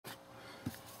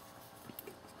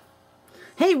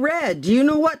Hey Red, do you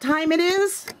know what time it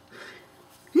is?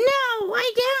 No,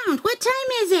 I don't. What time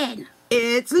is it?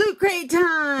 It's Loot Crate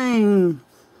time!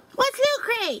 What's Loot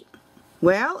Crate?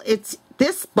 Well, it's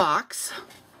this box.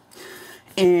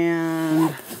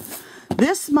 And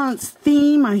this month's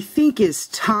theme, I think, is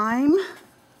time.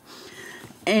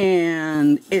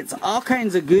 And it's all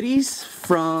kinds of goodies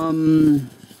from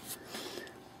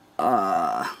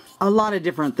a lot of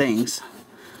different things.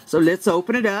 So let's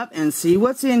open it up and see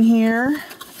what's in here.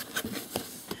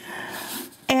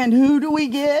 And who do we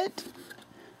get?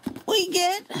 We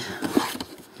get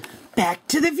Back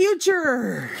to the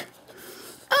Future.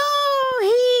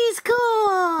 Oh, he's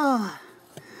cool.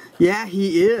 Yeah,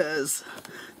 he is.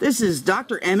 This is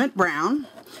Dr. Emmett Brown,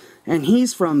 and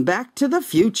he's from Back to the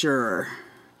Future.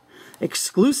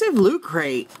 Exclusive Loot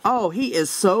Crate. Oh, he is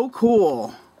so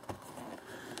cool.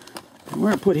 We're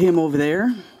going to put him over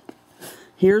there.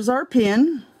 Here's our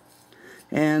pin.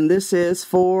 And this is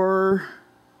for...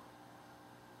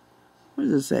 what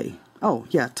does it say? Oh,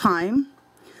 yeah, time.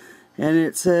 And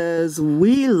it says,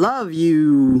 "We love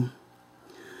you."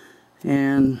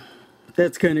 And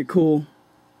that's kind of cool.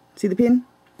 See the pin?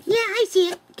 Yeah, I see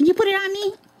it. Can you put it on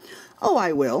me? Oh,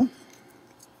 I will.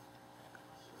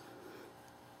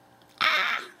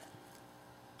 Ah!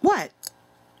 What?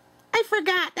 I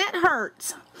forgot. That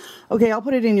hurts. Okay, I'll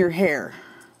put it in your hair.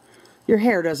 Your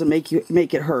hair doesn't make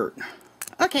it hurt.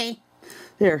 Okay.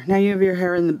 There, now you have your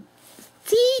hair in the...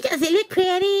 See, does it look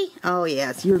pretty? Oh,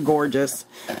 yes, you're gorgeous.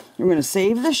 We're going to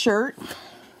save the shirt.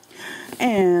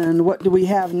 And what do we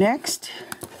have next?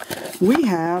 We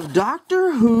have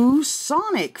Doctor Who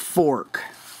Sonic Fork.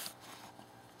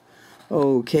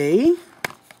 Okay.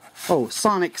 Oh,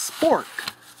 Sonic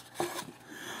Spork.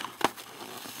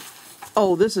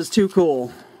 Oh, this is too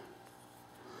cool.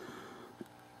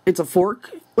 It's a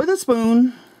fork with a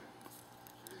spoon.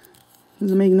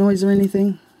 Does it make noise or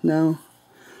anything? No.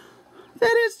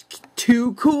 That is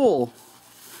too cool.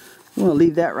 I'm going to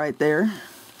leave that right there.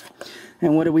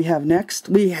 And what do we have next?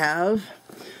 We have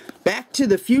Back to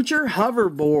the Future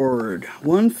Hoverboard.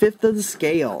 1/5 of the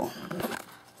scale.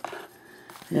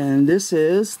 And this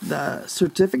is the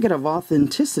Certificate of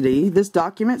Authenticity. This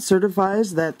document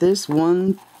certifies that this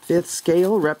 1/5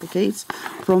 scale replicates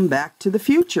from Back to the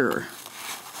Future.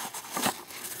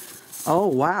 Oh,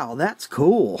 wow, that's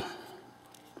cool.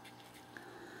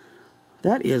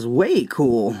 That is way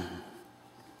cool.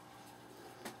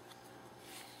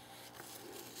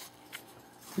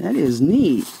 That is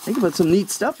neat. They can put some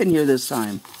neat stuff in here this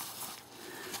time.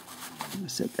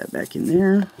 Set that back in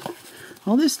there.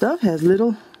 All this stuff has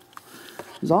little...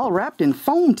 is all wrapped in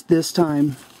foam this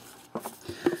time.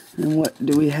 And what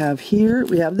do we have here?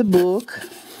 We have the book.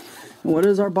 And what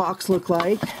does our box look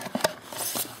like?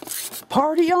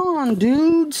 Party on,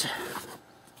 dudes!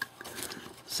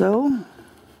 So...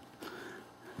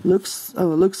 looks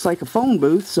like a phone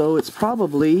booth, so it's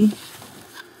probably...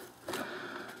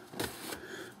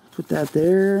 put that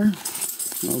there.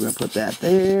 We're going to put that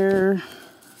there.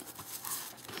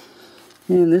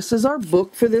 And this is our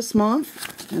book for this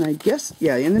month. And I guess,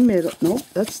 yeah, in the middle. Nope,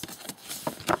 that's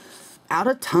Out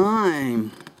of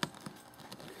Time.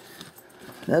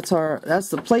 That's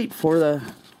the plate for the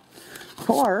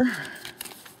car.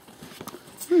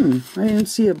 I didn't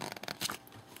see a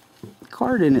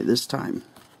card in it this time.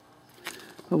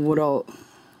 Of what all...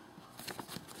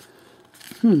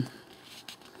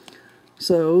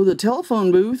 So the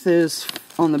telephone booth is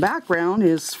on the background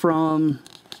is from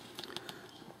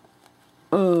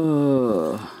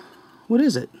what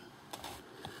is it?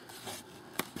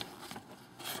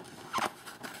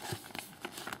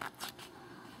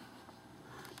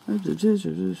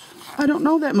 I don't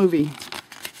know that movie.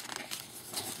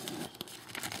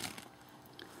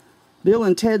 Bill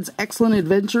and Ted's Excellent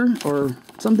Adventure or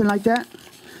something like that.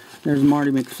 There's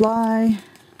Marty McFly.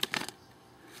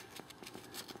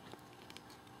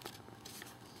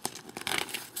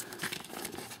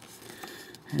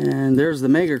 And there's the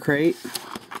Mega Crate.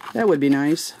 That would be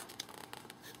nice.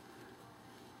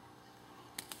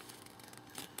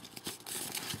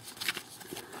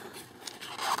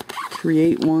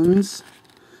 Create ones.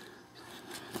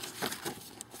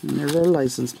 And there's our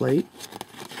license plate.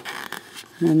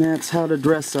 And that's how to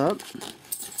dress up.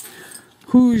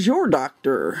 Who's your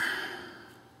doctor?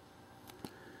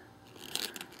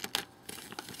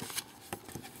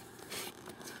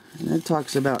 And that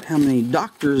talks about how many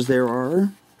doctors there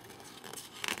are.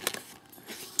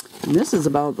 And this is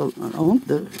about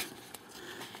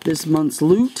this month's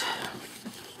loot.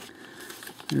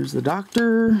 There's the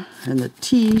doctor and the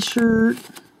t-shirt.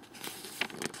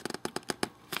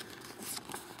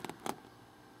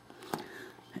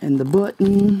 And the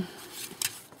button.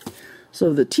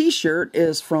 So the t-shirt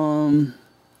is from,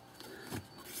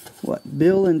 what,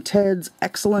 Bill and Ted's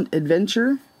Excellent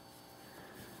Adventure?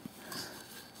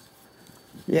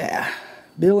 Yeah,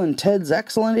 Bill and Ted's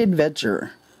Excellent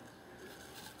Adventure.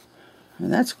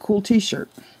 And that's a cool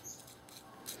t-shirt.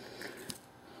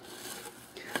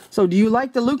 So do you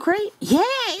like the Loot Crate? Yeah,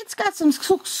 it's got some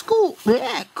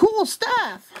cool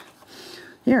stuff.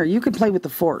 Here, you can play with the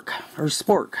fork, or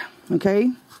spork,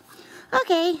 okay?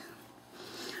 Okay.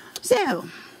 So,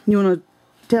 You want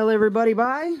to tell everybody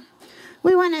bye?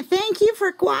 we want to thank you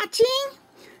for watching.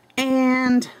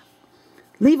 And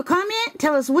leave a comment.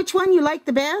 Tell us which one you like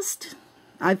the best.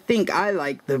 I think I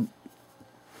like the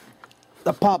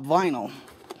pop vinyl.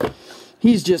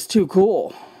 He's just too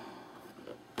cool.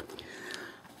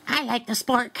 I like the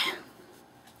spork.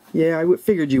 Yeah, I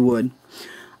figured you would.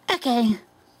 Okay.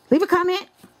 Leave a comment.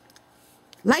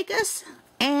 Like us.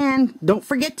 And don't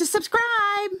forget to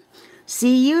subscribe.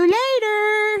 See you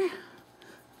later.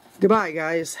 Goodbye,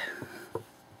 guys.